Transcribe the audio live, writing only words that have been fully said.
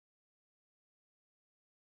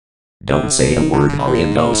Don't say a word,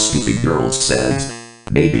 Ariando, stupid girls said.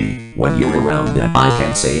 Maybe, when you're around that I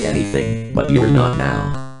can say anything, but you're not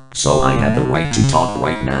now. So I have the right to talk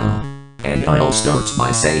right now. And I'll start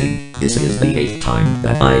by saying, this is the 8th time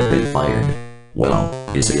that I've been fired. Well,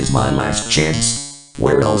 this is my last chance.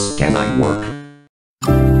 Where else can I work?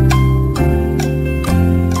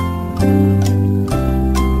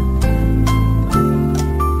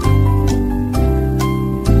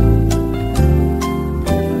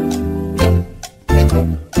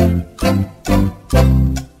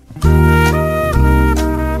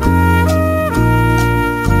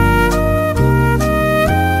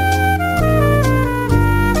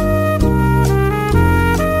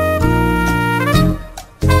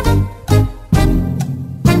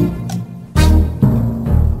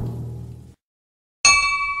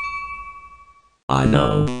 I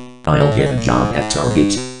know. I'll get a job at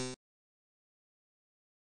Target.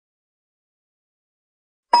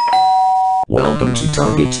 Welcome to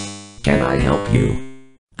Target. Can I help you?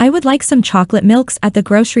 I would like some chocolate milks at the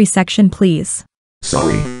grocery section, please.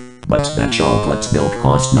 Sorry, but that chocolate milk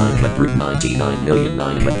costs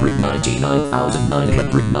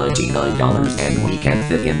 $999,999,999 and we can't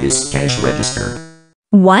fit in this cash register.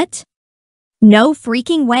 What? No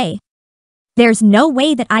freaking way. There's no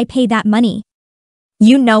way that I pay that money.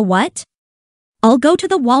 You know what? I'll go to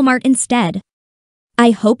the Walmart instead. I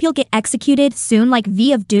hope you'll get executed soon like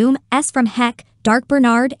V of Doom, S from Heck, Dark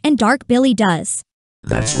Bernard, and Dark Billy does.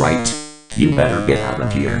 That's right. You better get out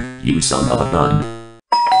of here, you son of a gun.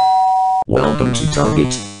 Welcome to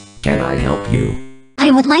Target. Can I help you? I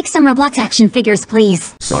would like some Roblox action figures,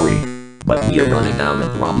 please. Sorry, but we are running out of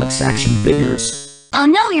Roblox action figures. Oh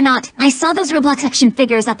no, you're not. I saw those Roblox action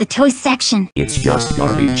figures at the toys section. It's just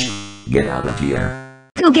garbage. Get out of here.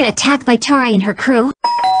 Go get attacked by Tori and her crew.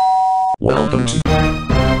 Welcome to...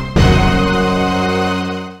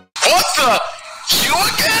 What the? You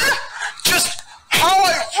again? Just how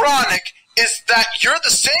ironic is that you're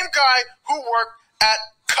the same guy who worked at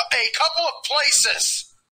a couple of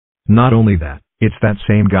places? Not only that, it's that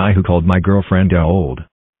same guy who called my girlfriend old.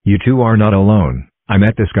 You two are not alone. I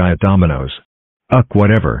met this guy at Domino's.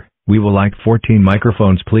 Whatever. We will like 14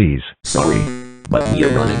 microphones, please. Sorry, but we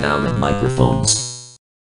are running out of microphones.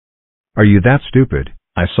 Are you that stupid?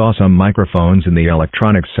 I saw some microphones in the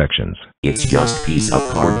electronics sections. It's just piece of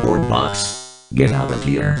cardboard box. Get out of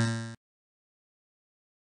here.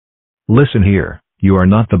 Listen here, you are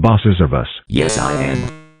not the bosses of us. Yes, I am.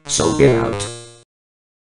 So get out.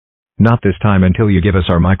 Not this time until you give us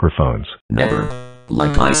our microphones. Never.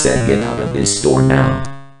 Like I said, get out of this store now.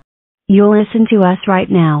 You'll listen to us right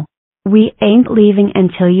now. We ain't leaving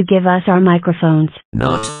until you give us our microphones.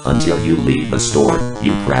 Not until you leave the store,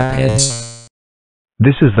 you crapheads.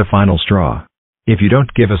 This is the final straw. If you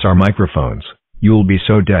don't give us our microphones, you'll be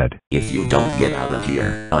so dead. If you don't get out of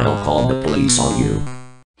here, I'll call the police on you.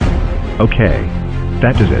 Okay.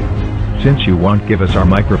 That is it. Since you won't give us our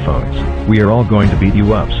microphones, we are all going to beat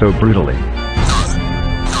you up so brutally.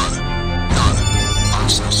 I'm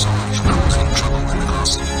so sorry. I'm in trouble with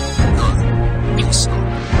us. It's no.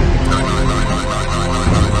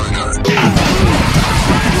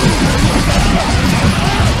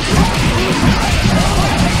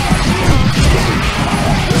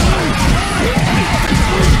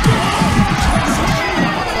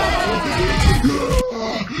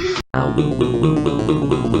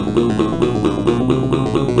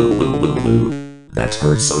 That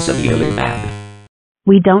hurts so severely bad.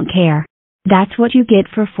 We don't care. That's what you get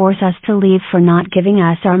for force us to leave for not giving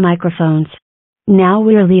us our microphones. Now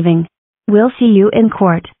we're leaving. We'll see you in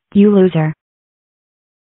court, you loser.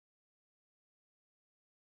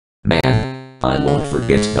 Man, I won't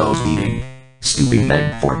forget those beating stupid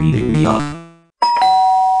men for beating me up.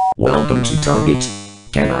 Welcome to Target.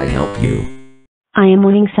 Can I help you? I am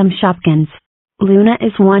wanting some Shopkins. Luna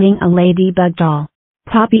is wanting a ladybug doll.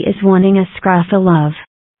 Poppy is wanting a Scruffy Love.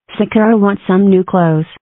 Sakura wants some new clothes.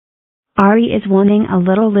 Ari is wanting a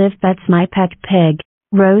little Live That's My Pet Pig.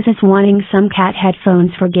 Rose is wanting some cat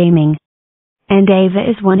headphones for gaming. And Ava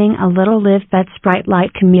is wanting a little Live That's Bright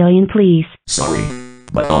Light Chameleon, please. Sorry,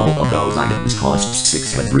 but all of those items cost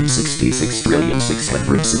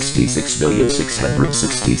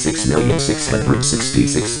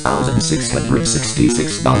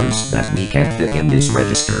 $666,666,666,666,666 that we can't fit in this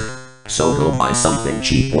register. So go buy something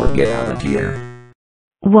cheap or get out of here.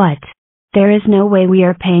 What? There is no way we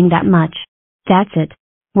are paying that much. That's it.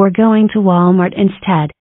 We're going to Walmart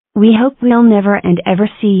instead. We hope we'll never and ever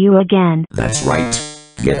see you again. That's right.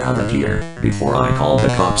 Get out of here, before I call the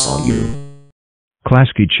cops on you.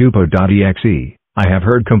 KC.EXE, I have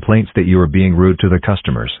heard complaints that you are being rude to the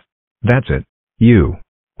customers. That's it. You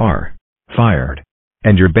are fired.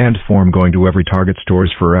 And your band form going to every Target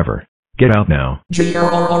stores forever. Get out now.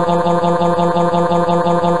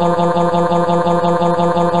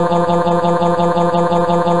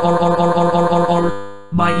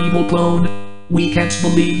 My evil clone. We can't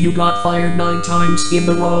believe you got fired 9 times in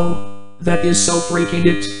a row. That is so freaking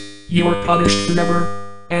it. You're punished forever.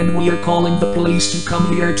 And we are calling the police to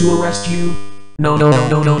come here to arrest you. No.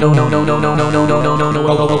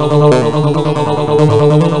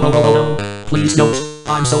 Please don't.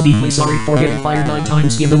 I'm so deeply sorry for getting fired 9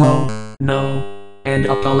 times in a row. No. And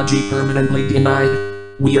apology permanently denied.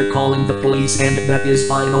 We are calling the police and that is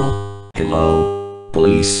final. Hello?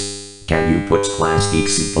 Police? Can you put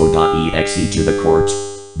KC.EXE to the court?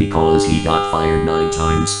 Because he got fired 9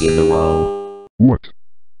 times in a row. What?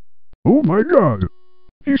 Oh my god!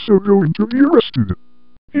 He's so going to be arrested.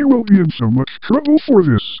 He will be in so much trouble for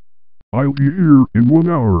this. I'll be here in 1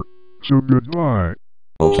 hour, so goodbye.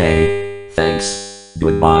 Okay, thanks.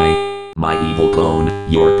 Goodbye. My evil clone,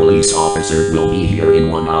 your police officer will be here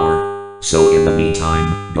in 1 hour. So in the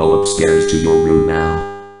meantime, go upstairs to your room now.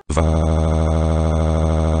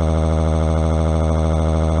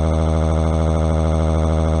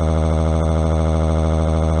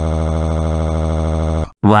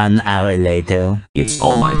 1 hour later. It's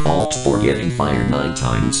all my fault for getting fired 9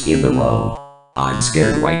 times in a row. I'm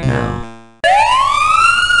scared right now.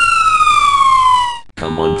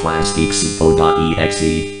 Come on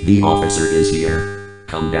KC.EXE, the officer is here.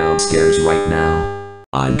 Come downstairs right now.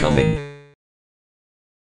 I'm coming.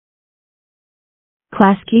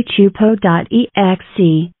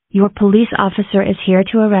 KC.EXE, your police officer is here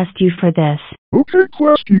to arrest you for this. Okay,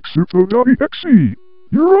 KC.EXE.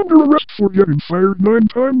 You're under arrest for getting fired 9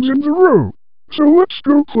 times in a row. So let's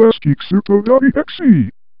go, KC.EXE.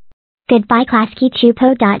 Goodbye,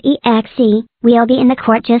 KC.EXE. We'll be in the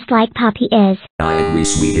court just like Poppy is. I agree,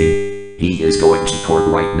 sweetie. He is going to court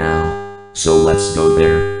right now. So let's go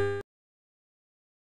there.